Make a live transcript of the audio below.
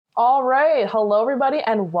All right. Hello, everybody,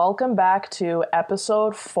 and welcome back to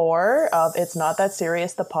episode 4 of It's Not That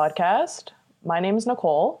Serious, the podcast. My name is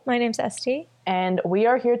Nicole. My name's Esty. And we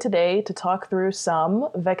are here today to talk through some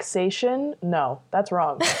vacation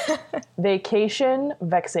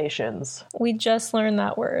vexations. We just learned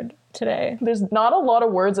that word today. There's not a lot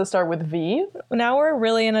of words that start with V. Now we're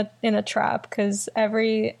really in a trap because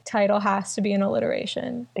every title has to be an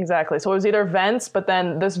alliteration. Exactly. So it was either vents, but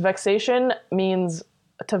then this vexation means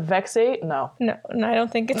to vexate? No, I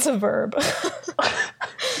don't think it's a verb.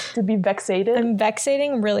 To be vexated? I'm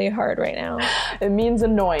vexating really hard right now. It means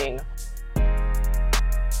annoying.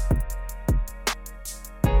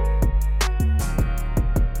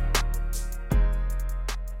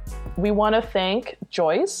 We want to thank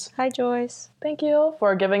Joyce. Hi, Joyce. Thank you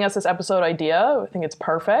for giving us this episode idea. I think it's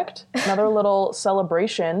perfect. Another little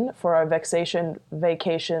celebration for our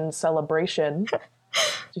vacation celebration.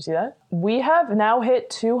 Did you see that? We have now hit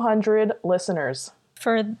 200 listeners.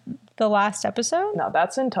 For the last episode? No,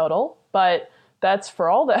 that's in total, but that's for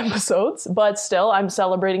all the episodes. But still, I'm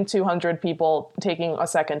celebrating 200 people taking a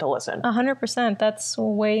second to listen. 100%. That's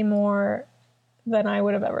way more than I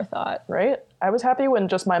would have ever thought. Right? I was happy when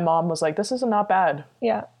just my mom was like, this is not bad.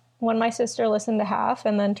 Yeah. When my sister listened to half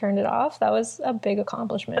and then turned it off, that was a big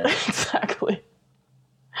accomplishment. Exactly.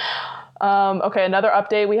 Okay, another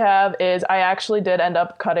update we have is I actually did end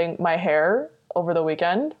up cutting my hair over the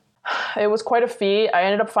weekend. It was quite a feat. I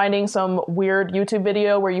ended up finding some weird YouTube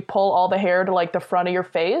video where you pull all the hair to like the front of your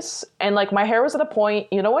face. And like my hair was at a point,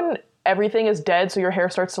 you know when everything is dead so your hair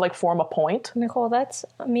starts to like form a point? Nicole, that's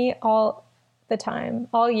me all the time,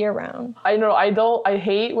 all year round. I know, I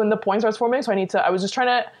hate when the point starts forming, so I was just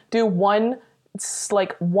trying to do one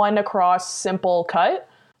across simple cut.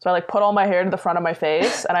 So I like put all my hair to the front of my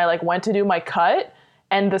face and I like went to do my cut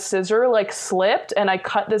and the scissor like slipped and I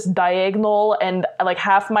cut this diagonal and like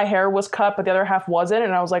half my hair was cut but the other half wasn't,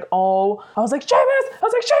 and I was like, Seamus,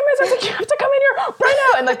 you have to come in here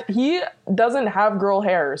right now. And like he doesn't have girl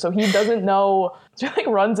hair, so he doesn't know. So he like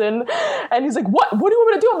runs in and he's like, what do you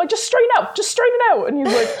want me to do? I'm like, just straighten it out. And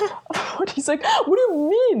he's like, what do you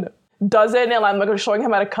mean? Does it, and I'm like showing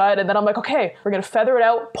him how to cut, and then I'm like, okay, we're gonna feather it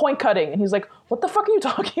out, point cutting. And he's like, what the fuck are you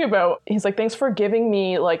talking about? He's like, thanks for giving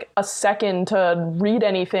me like a second to read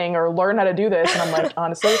anything or learn how to do this. And I'm like,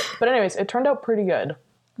 honestly. But anyways, it turned out pretty good.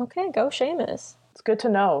 Okay, go Seamus. It's good to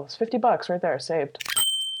know. It's $50 right there, saved.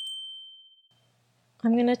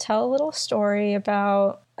 I'm gonna tell a little story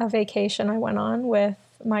about a vacation I went on with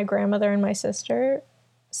my grandmother and my sister,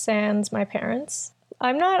 sans my parents.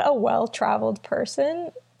 I'm not a well-traveled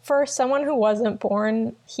person. For someone who wasn't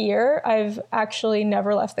born here, I've actually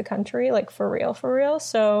never left the country, like for real.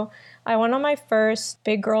 So I went on my first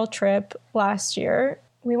big girl trip last year.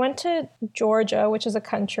 We went to Georgia, which is a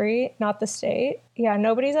country, not the state. Yeah,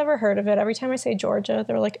 nobody's ever heard of it. Every time I say Georgia,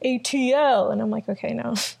 they're like, ATL. And I'm like, okay,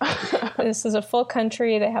 no. This is a full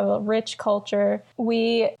country. They have a rich culture.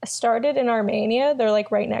 We started in Armenia. They're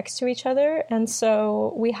like right next to each other. And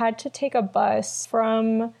so we had to take a bus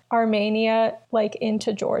from Armenia like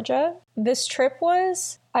into Georgia. This trip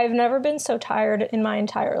was, I've never been so tired in my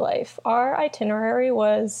entire life. Our itinerary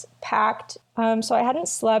was packed. So I hadn't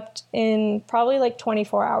slept in probably like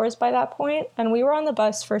 24 hours by that point. And we were on the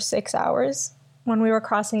bus for 6 hours when we were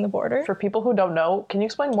crossing the border. For people who don't know, can you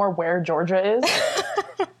explain more where Georgia is?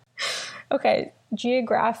 Okay,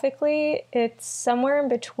 geographically, it's somewhere in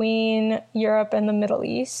between Europe and the Middle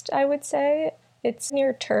East, I would say. It's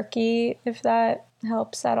near Turkey, if that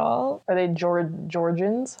helps at all. Are they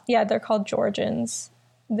Georgians? Yeah, they're called Georgians.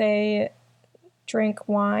 They drink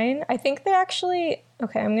wine. I think they actually...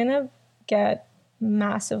 Okay, I'm going to get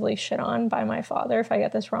massively shit on by my father if I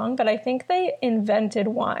get this wrong, but I think they invented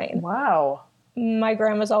wine. Wow. My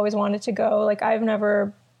grandma's always wanted to go. Like, I've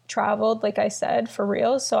never traveled, like I said, for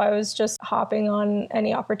real. So I was just hopping on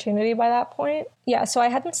any opportunity by that point. Yeah, so I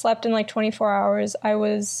hadn't slept in like 24 hours. I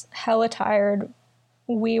was hella tired.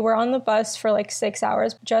 We were on the bus for like 6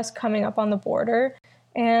 hours, just coming up on the border.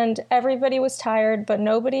 And everybody was tired, but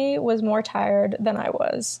nobody was more tired than I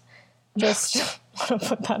was. Just want to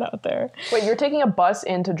put that out there. Wait, you're taking a bus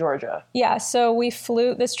into Georgia? Yeah, so we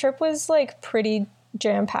flew. This trip was like pretty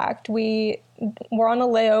jam-packed. We were on a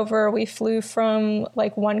layover. We flew from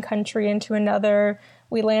like one country into another.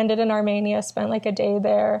 We landed in Armenia, spent like a day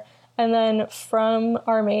there. And then from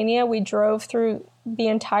Armenia, we drove through the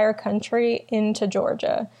entire country into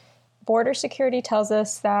Georgia. Border security tells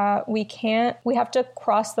us that we have to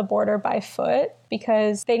cross the border by foot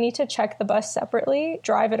because they need to check the bus separately,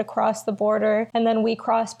 drive it across the border, and then we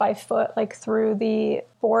cross by foot like through the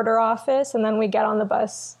border office, and then we get on the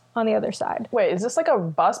bus on the other side. Wait, is this like a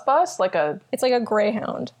bus? It's like a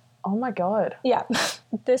Greyhound. Oh my God. Yeah.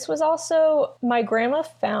 This was also, my grandma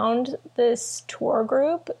found this tour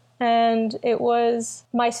group, and it was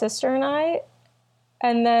my sister and I,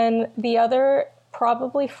 and then the other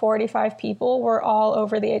probably 45 people were all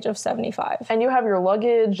over the age of 75. And you have your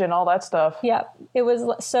luggage and all that stuff. Yeah. It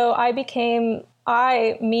was, so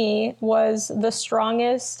me was the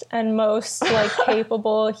strongest and most like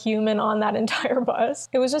capable human on that entire bus.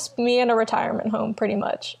 It was just me in a retirement home pretty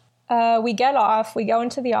much. We get off, we go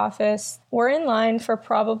into the office. We're in line for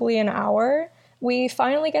probably an hour. We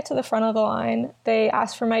finally get to the front of the line. They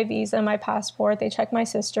ask for my visa and my passport. They check my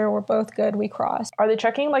sister. We're both good. We cross. Are they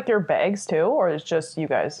checking like your bags too, or is it just you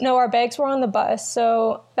guys? No, our bags were on the bus,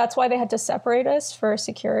 so that's why they had to separate us for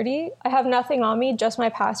security. I have nothing on me, just my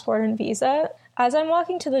passport and visa. As I'm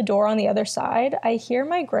walking to the door on the other side, I hear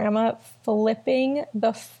my grandma flipping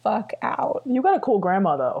the fuck out. You got a cool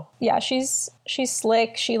grandma though. Yeah, she's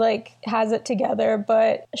slick. She like has it together,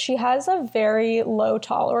 but she has a very low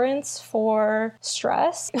tolerance for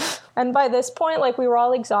stress. And by this point, like we were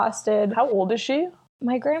all exhausted. How old is she?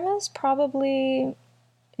 My grandma's probably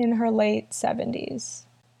in her late 70s.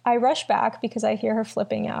 I rush back because I hear her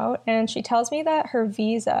flipping out, and she tells me that her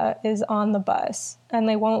visa is on the bus and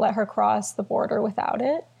they won't let her cross the border without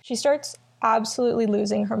it. She starts absolutely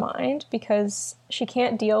losing her mind because she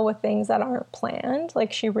can't deal with things that aren't planned.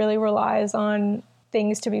 Like, she really relies on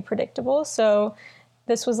things to be predictable. So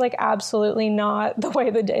this was like absolutely not the way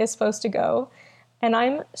the day is supposed to go. And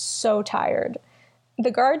I'm so tired. The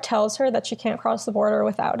guard tells her that she can't cross the border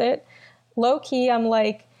without it. Low key, I'm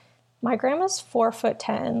like, my grandma's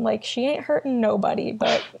 4'10". Like, she ain't hurting nobody,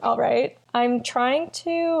 but all right. I'm trying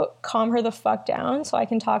to calm her the fuck down so I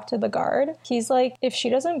can talk to the guard. He's like, if she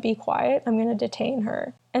doesn't be quiet, I'm going to detain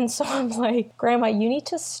her. And so I'm like, Grandma, you need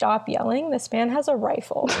to stop yelling. This man has a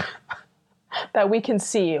rifle. That we can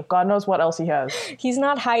see. God knows what else he has. He's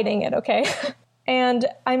not hiding it, okay? And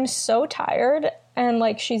I'm so tired. And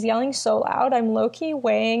like, she's yelling so loud. I'm low-key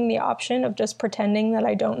weighing the option of just pretending that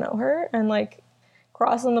I don't know her and like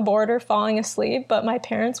crossing the border, falling asleep, but my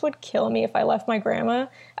parents would kill me if I left my grandma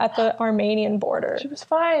at the Armenian border. She was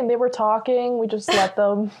fine. They were talking. We just let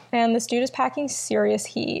them. And this dude is packing serious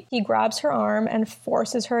heat. He grabs her arm and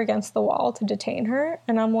forces her against the wall to detain her.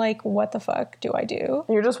 And I'm like, what the fuck do I do?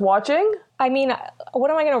 You're just watching? I mean, what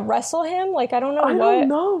am I going to wrestle him? Like, I don't know I don't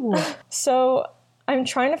know. So I'm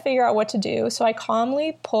trying to figure out what to do. So I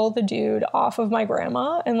calmly pull the dude off of my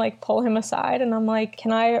grandma and like pull him aside. And I'm like,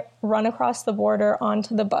 can I run across the border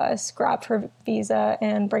onto the bus, grab her visa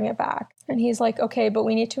and bring it back? And he's like, okay, but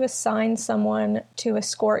we need to assign someone to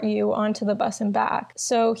escort you onto the bus and back.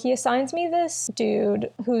 So he assigns me this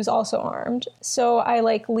dude who's also armed. So I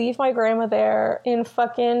like leave my grandma there in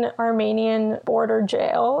fucking Armenian border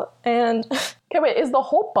jail. And okay, wait, is the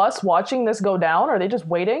whole bus watching this go down? Or are they just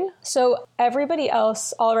waiting? So everybody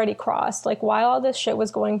else already crossed. Like, while all this shit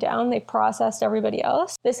was going down, they processed everybody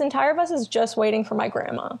else. This entire bus is just waiting for my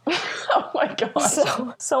grandma. Oh my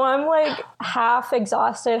God. So I'm like half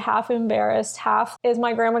exhausted, half embarrassed, half, is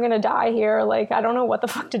my grandma gonna die here? Like, I don't know what the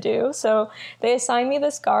fuck to do. So they assign me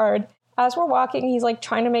this guard. As we're walking, he's like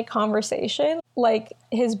trying to make conversation. Like,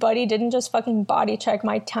 his buddy didn't just fucking body check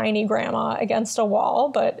my tiny grandma against a wall,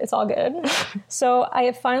 but it's all good. So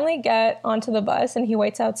I finally get onto the bus and he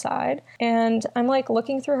waits outside. And I'm like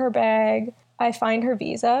looking through her bag. I find her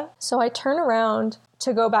visa. So I turn around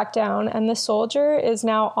to go back down and the soldier is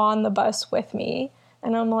now on the bus with me.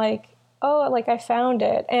 And I'm like, oh, like I found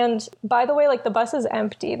it. And by the way, like the bus is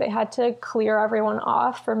empty. They had to clear everyone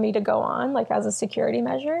off for me to go on, like as a security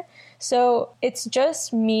measure. So it's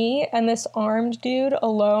just me and this armed dude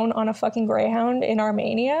alone on a fucking Greyhound in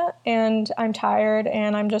Armenia. And I'm tired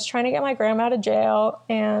and I'm just trying to get my grandma out of jail.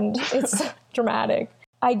 And it's dramatic.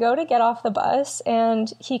 I go to get off the bus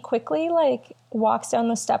and he quickly like walks down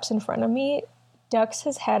the steps in front of me, ducks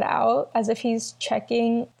his head out as if he's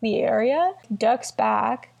checking the area, ducks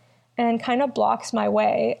back, and kind of blocks my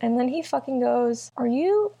way. And then he fucking goes, are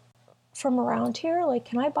you from around here? Like,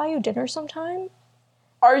 can I buy you dinner sometime?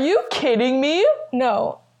 Are you kidding me?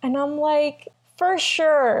 No. And I'm like, for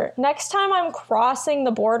sure. Next time I'm crossing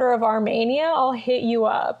the border of Armenia, I'll hit you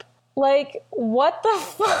up. Like, what the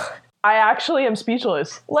fuck? I actually am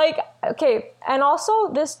speechless. Like, okay, and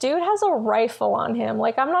also this dude has a rifle on him.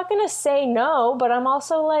 Like, I'm not gonna say no, but I'm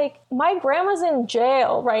also like, my grandma's in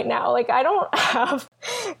jail right now. Like, I don't have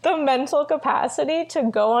the mental capacity to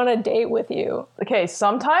go on a date with you. Okay,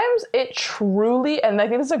 sometimes it truly, and I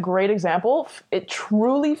think this is a great example, it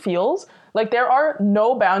truly feels like there are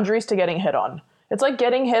no boundaries to getting hit on. It's like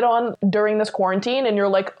getting hit on during this quarantine and you're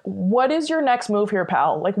like, what is your next move here,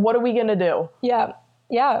 pal? Like, what are we gonna do? Yeah.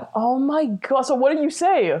 Yeah. Oh my God. So what did you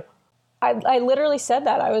say? I literally said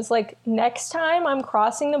that. I was like, next time I'm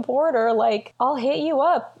crossing the border, like, I'll hit you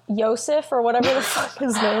up, Yosef, or whatever the fuck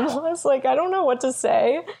his name was. Like, I don't know what to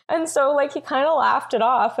say. And so, like, he kind of laughed it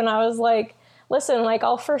off. And I was like, listen, like,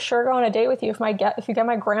 I'll for sure go on a date with you if you get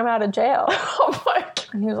my grandma out of jail. Oh my God.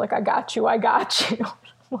 And he was like, I got you. I'm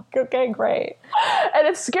like, okay, great. And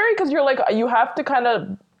it's scary because you're like, you have to kind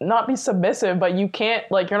of not be submissive, but you can't,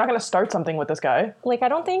 like, you're not going to start something with this guy. Like, I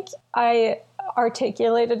don't think I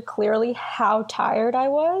articulated clearly how tired I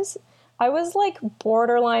was. I was like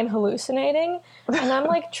borderline hallucinating, and I'm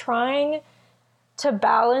like trying to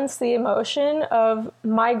balance the emotion of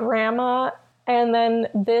my grandma and then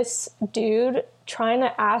this dude trying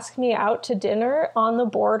to ask me out to dinner on the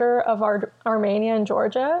border of Armenia and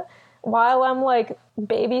Georgia while I'm like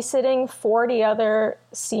babysitting 40 other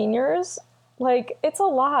seniors. Like, it's a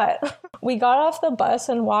lot. We got off the bus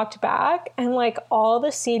and walked back, and like all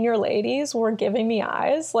the senior ladies were giving me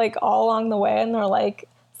eyes, like all along the way, and they're like,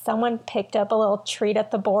 someone picked up a little treat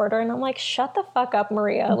at the border, and I'm like, shut the fuck up,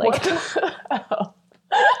 Maria. Like,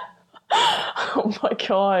 oh my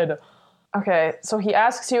God. Okay, so he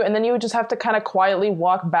asks you, and then you would just have to kind of quietly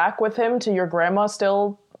walk back with him to your grandma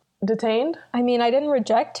still detained? I mean, I didn't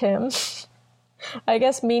reject him. I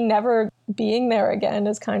guess me never being there again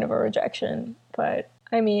is kind of a rejection. But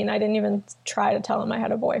I mean, I didn't even try to tell him I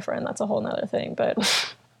had a boyfriend. That's a whole nother thing. But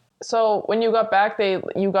so when you got back,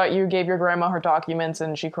 you gave your grandma her documents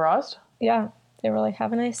and she crossed? Yeah. They were like,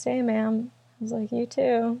 have a nice day, ma'am. I was like, you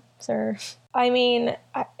too, sir. I mean,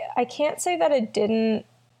 I can't say that it didn't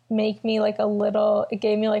make me like it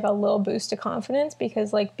gave me like a little boost of confidence,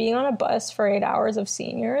 because like being on a bus for 8 hours of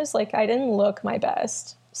seniors, like I didn't look my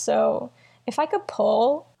best. So if I could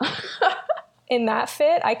pull in that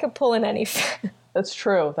fit, I could pull in any fit. That's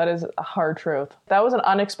true. That is a hard truth. That was an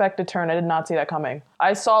unexpected turn. I did not see that coming.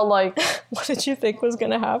 I saw like... What did you think was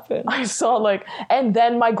going to happen? I saw like, and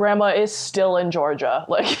then my grandma is still in Georgia.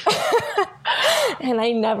 Like... And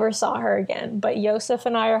I never saw her again. But Yosef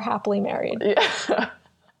and I are happily married. Yeah.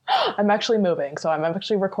 I'm actually moving. So I'm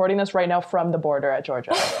actually recording this right now from the border at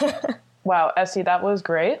Georgia. Wow, Essie, that was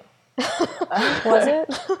great. Was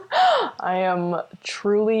it? I am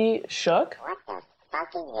truly shook. What the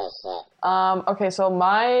fucking is it? Okay, so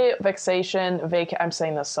my I'm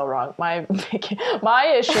saying this so wrong. My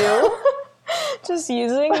issue. Just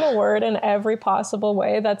using the word in every possible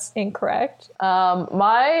way that's incorrect.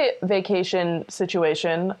 My vacation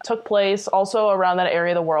situation took place also around that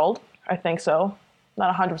area of the world. I think so.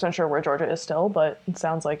 Not 100% sure where Georgia is still, but it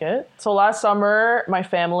sounds like it. So last summer, my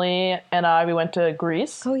family and we went to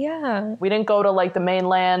Greece. Oh, yeah. We didn't go to like the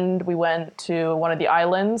mainland. We went to one of the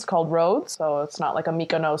islands called Rhodes. So it's not like a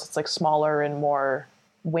Mykonos. It's like smaller and more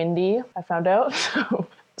windy, I found out.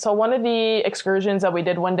 So one of the excursions that we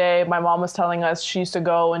did one day, my mom was telling us she used to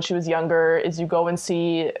go when she was younger, is you go and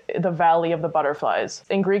see the Valley of the Butterflies.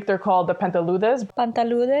 In Greek, they're called the Pentaludes.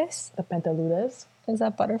 Pantaludes? The Pentaludes. Is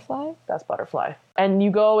that butterfly? That's butterfly. And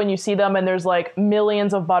you go and you see them, and there's like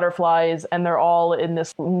millions of butterflies, and they're all in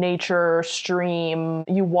this nature stream.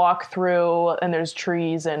 You walk through and there's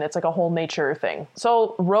trees, and it's like a whole nature thing.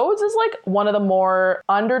 So Rhodes is like one of the more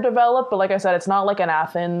underdeveloped, but like I said, it's not like in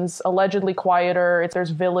Athens, allegedly quieter.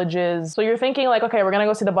 There's villages. So you're thinking like, okay, we're gonna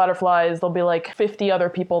go see the butterflies. There'll be like 50 other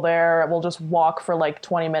people there. We'll just walk for like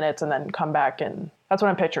 20 minutes and then come back, and that's what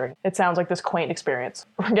I'm picturing. It sounds like this quaint experience.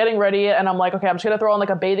 We're getting ready, and I'm like, okay, I'm just gonna throw on like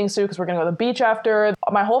a bathing suit because we're gonna go to the beach after.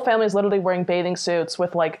 My whole family is literally wearing bathing suits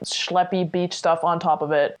with like schleppy beach stuff on top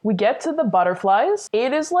of it. We get to the butterflies.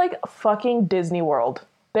 It is like fucking Disney World.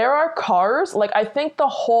 There are cars, like I think the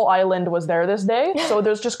whole island was there this day. So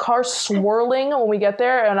there's just cars swirling when we get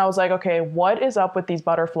there. And I was like, okay, what is up with these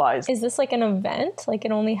butterflies? Is this like an event? Like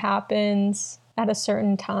it only happens at a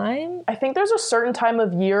certain time? I think there's a certain time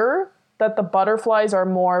of year that the butterflies are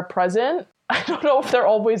more present. I don't know if they're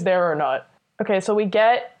always there or not. Okay, so we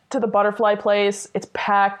get to the butterfly place. It's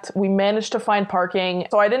packed. We managed to find parking.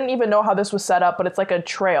 So I didn't even know how this was set up, but it's like a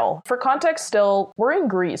trail. For context still, we're in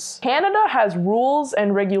Greece. Canada has rules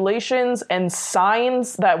and regulations and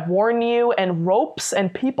signs that warn you and ropes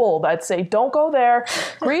and people that say, don't go there.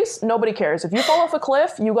 Greece, nobody cares. If you fall off a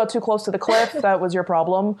cliff, you got too close to the cliff. That was your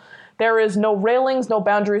problem. There is no railings, no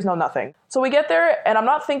boundaries, no nothing. So we get there, and I'm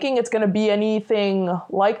not thinking it's going to be anything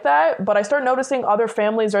like that, but I start noticing other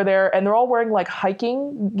families are there, and they're all wearing like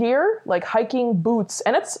hiking gear, like hiking boots,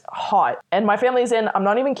 and it's hot. And my family's in, I'm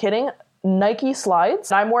not even kidding, Nike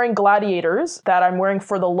slides. I'm wearing Gladiators that I'm wearing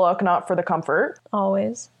for the look, not for the comfort.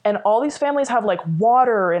 Always. And all these families have like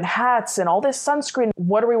water and hats and all this sunscreen.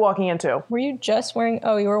 What are we walking into? Were you just wearing,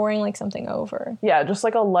 oh, you were wearing like something over. Yeah, just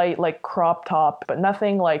like a light like crop top, but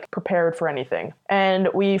nothing like prepared for anything. And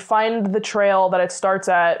we find the trail that it starts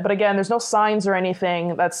at, but again, there's no signs or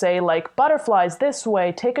anything that say like butterflies this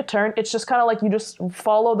way, take a turn. It's just kind of like you just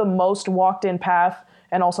follow the most walked in path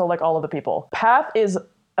and also like all of the people. Path is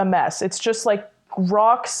a mess. It's just like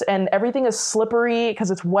rocks and everything is slippery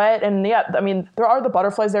because it's wet. And yeah, I mean, there are the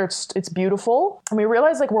butterflies there. It's beautiful. And we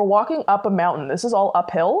realize like we're walking up a mountain. This is all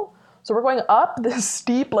uphill. So we're going up this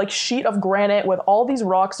steep like sheet of granite with all these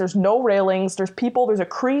rocks. There's no railings. There's people. There's a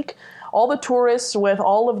creek. All the tourists with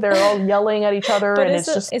all of their all yelling at each other. But and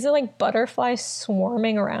is it like butterflies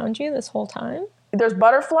swarming around you this whole time? There's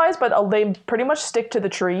butterflies, but they pretty much stick to the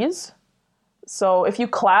trees. So if you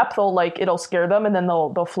clap, it'll scare them and then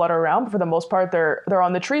they'll flutter around. But for the most part, they're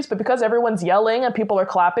on the trees. But because everyone's yelling and people are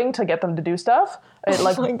clapping to get them to do stuff, it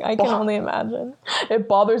like I can only imagine. It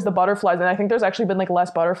bothers the butterflies. And I think there's actually been like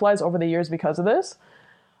less butterflies over the years because of this.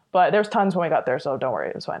 But there's tons when we got there, so don't worry,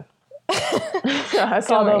 it was fine. I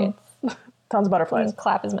saw them. Tons of butterflies. You can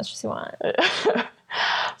clap as much as you want.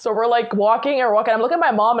 So we're like walking. I'm looking at my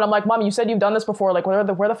mom and I'm like, Mom, you said you've done this before. Like, where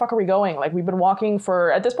the fuck are we going? Like, we've been walking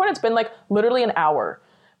for, at this point, it's been like literally an hour.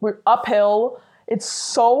 We're uphill. It's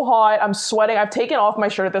so hot. I'm sweating. I've taken off my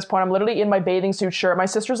shirt at this point. I'm literally in my bathing suit shirt. My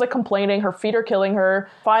sister's like complaining. Her feet are killing her.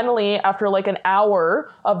 Finally, after like an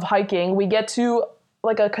hour of hiking, we get to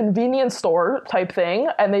like a convenience store type thing.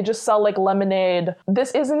 And they just sell like lemonade.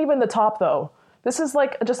 This isn't even the top though. This is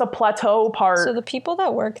like just a plateau part. So the people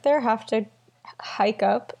that work there have to hike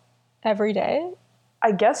up every day?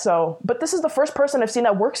 I guess so. But this is the first person I've seen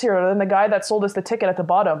that works here other than the guy that sold us the ticket at the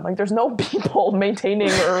bottom. Like, there's no people maintaining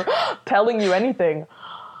or telling you anything.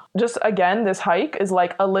 Just, again, this hike is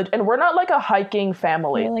like and we're not like a hiking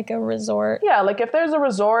family. You're like a resort. Yeah, like if there's a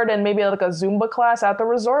resort and maybe like a Zumba class at the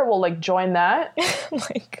resort, we'll like join that. Oh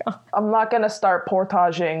my God. I'm not going to start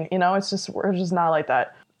portaging, we're just not like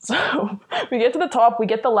that. So we get to the top, we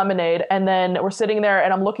get the lemonade, and then we're sitting there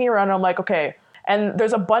and I'm looking around and I'm like, okay. And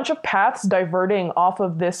there's a bunch of paths diverting off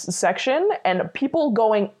of this section and people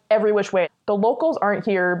going every which way. The locals aren't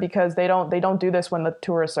here because they don't do this when the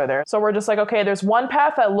tourists are there. So we're just like, okay, there's one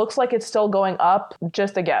path that looks like it's still going up,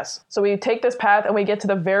 just a guess. So we take this path and we get to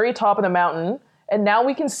the very top of the mountain. And now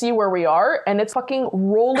we can see where we are, and it's fucking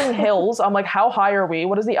rolling hills. I'm like, how high are we?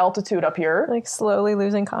 What is the altitude up here? Like slowly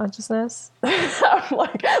losing consciousness. I'm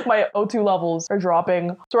like, my O2 levels are dropping.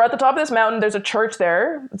 So we're at the top of this mountain. There's a church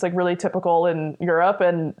there. It's like really typical in Europe.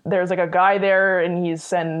 And there's like a guy there, and you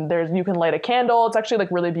can light a candle. It's actually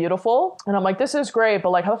like really beautiful. And I'm like, this is great, but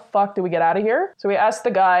like, how the fuck do we get out of here? So we asked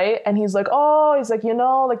the guy, and he's like,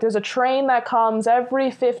 there's a train that comes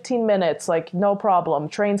every 15 minutes. Like, no problem.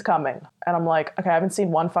 Train's coming. And I'm like, okay, I haven't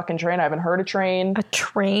seen one fucking train. I haven't heard a train. A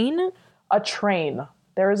train? A train.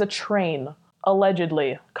 There is a train,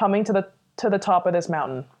 allegedly, coming to the top of this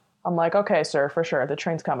mountain. I'm like, okay, sir, for sure. The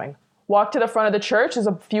train's coming. Walk to the front of the church. There's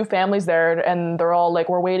a few families there, and they're all like,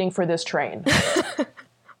 we're waiting for this train.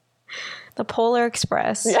 The Polar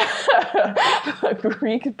Express. Yeah.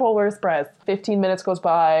 Greek Polar Express. 15 minutes goes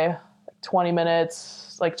by, 20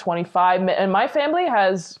 minutes, like 25 minutes. And my family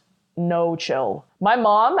has no chill. My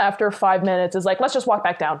mom, after 5 minutes, is like, let's just walk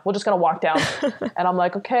back down. We're just going to walk down. And I'm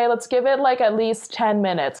like, okay, let's give it like at least 10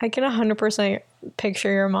 minutes. I can 100%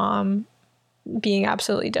 picture your mom being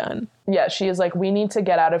absolutely done. Yeah, she is like, we need to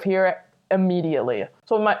get out of here immediately.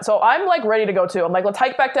 So I'm like ready to go too. I'm like, let's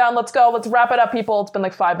hike back down. Let's go. Let's wrap it up, people. It's been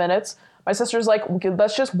like 5 minutes. My sister's like,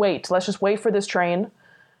 let's just wait. Let's just wait for this train.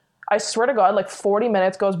 I swear to God, like 40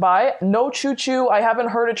 minutes goes by. No choo-choo. I haven't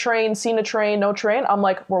heard a train, seen a train, no train. I'm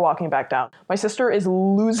like, we're walking back down. My sister is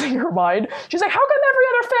losing her mind. She's like, how come every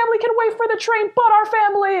other family can wait for the train but our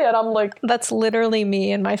family? And I'm like... That's literally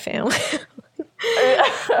me and my family.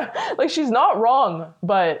 Like, she's not wrong.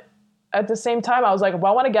 But at the same time, I was like,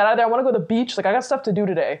 well, I want to get out of there. I want to go to the beach. Like, I got stuff to do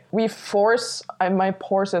today. We force my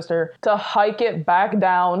poor sister to hike it back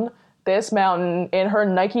down this mountain in her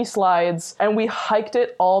Nike slides, and we hiked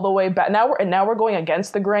it all the way back. Now we're going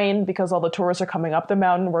against the grain because all the tourists are coming up the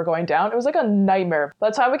mountain. We're going down. It was like a nightmare. By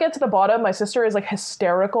the time we get to the bottom, my sister is like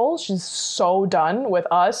hysterical. She's so done with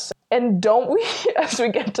us. And don't we, as we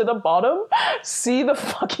get to the bottom, see the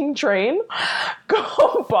fucking train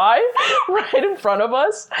go by right in front of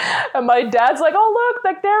us? And my dad's like, oh, look,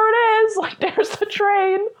 like there it is. Like, there's the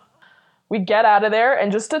train. We get out of there, and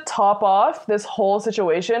just to top off this whole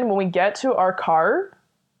situation, when we get to our car,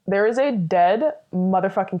 there is a dead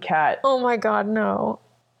motherfucking cat. Oh my God, no.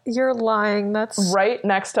 You're lying. That's right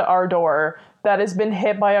next to our door that has been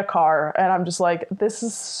hit by a car. And I'm just like, this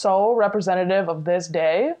is so representative of this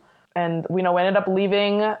day. And we ended up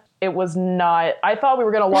leaving. It was not, I thought we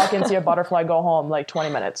were going to walk in, see a butterfly, go home, like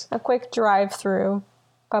 20 minutes. a quick drive through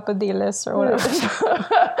Papadilis or whatever.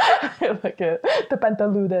 Like the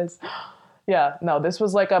Pentaludes. Yeah, no, this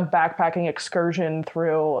was like a backpacking excursion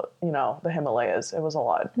through, the Himalayas. It was a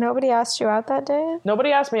lot. Nobody asked you out that day?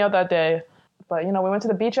 Nobody asked me out that day. But, we went to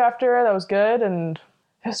the beach after. That was good. And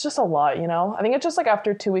it's just a lot, I think it's just like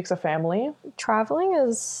after 2 weeks of family. Traveling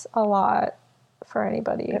is a lot for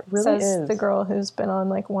anybody. It really says is. The girl who's been on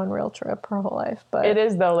like one real trip her whole life. But it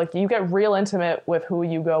is though. Like you get real intimate with who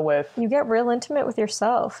you go with. You get real intimate with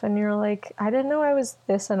yourself and you're like, I didn't know I was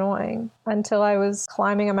this annoying until I was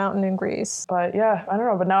climbing a mountain in Greece. But yeah, I don't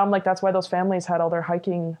know. But now I'm like, that's why those families had all their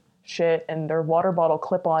hiking shit and their water bottle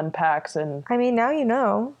clip-on packs. And I mean, now you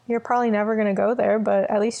know. You're probably never going to go there, but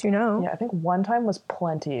at least you know. Yeah, I think one time was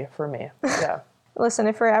plenty for me. Yeah. Listen,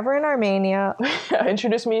 if we're ever in Armenia,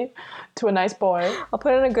 introduce me to a nice boy. I'll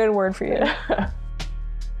put in a good word for you.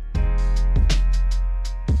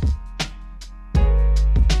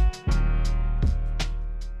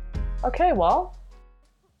 Okay, well.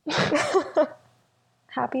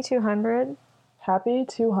 Happy 200. Happy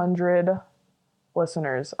 200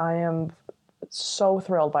 listeners. I am so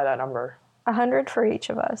thrilled by that number. 100 for each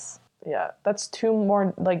of us. Yeah, that's 2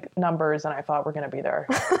 more numbers than I thought were going to be there.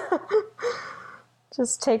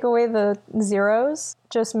 Just take away the zeros.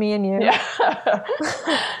 Just me and you. Yeah.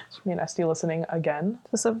 Just me and Esty listening again.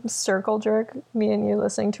 Just a circle jerk. Me and you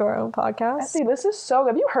listening to our own podcast. Esty, this is so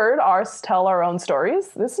good. Have you heard us tell our own stories?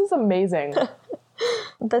 This is amazing.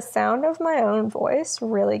 The sound of my own voice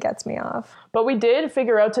really gets me off. But we did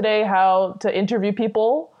figure out today how to interview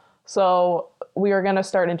people. So we are going to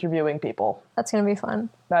start interviewing people. That's going to be fun.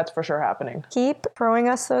 That's for sure happening. Keep throwing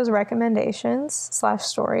us those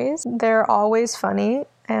recommendations/stories. They're always funny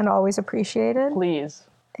and always appreciated. Please.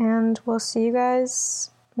 And we'll see you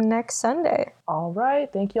guys next Sunday. All right.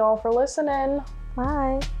 Thank you all for listening.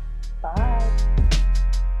 Bye. Bye.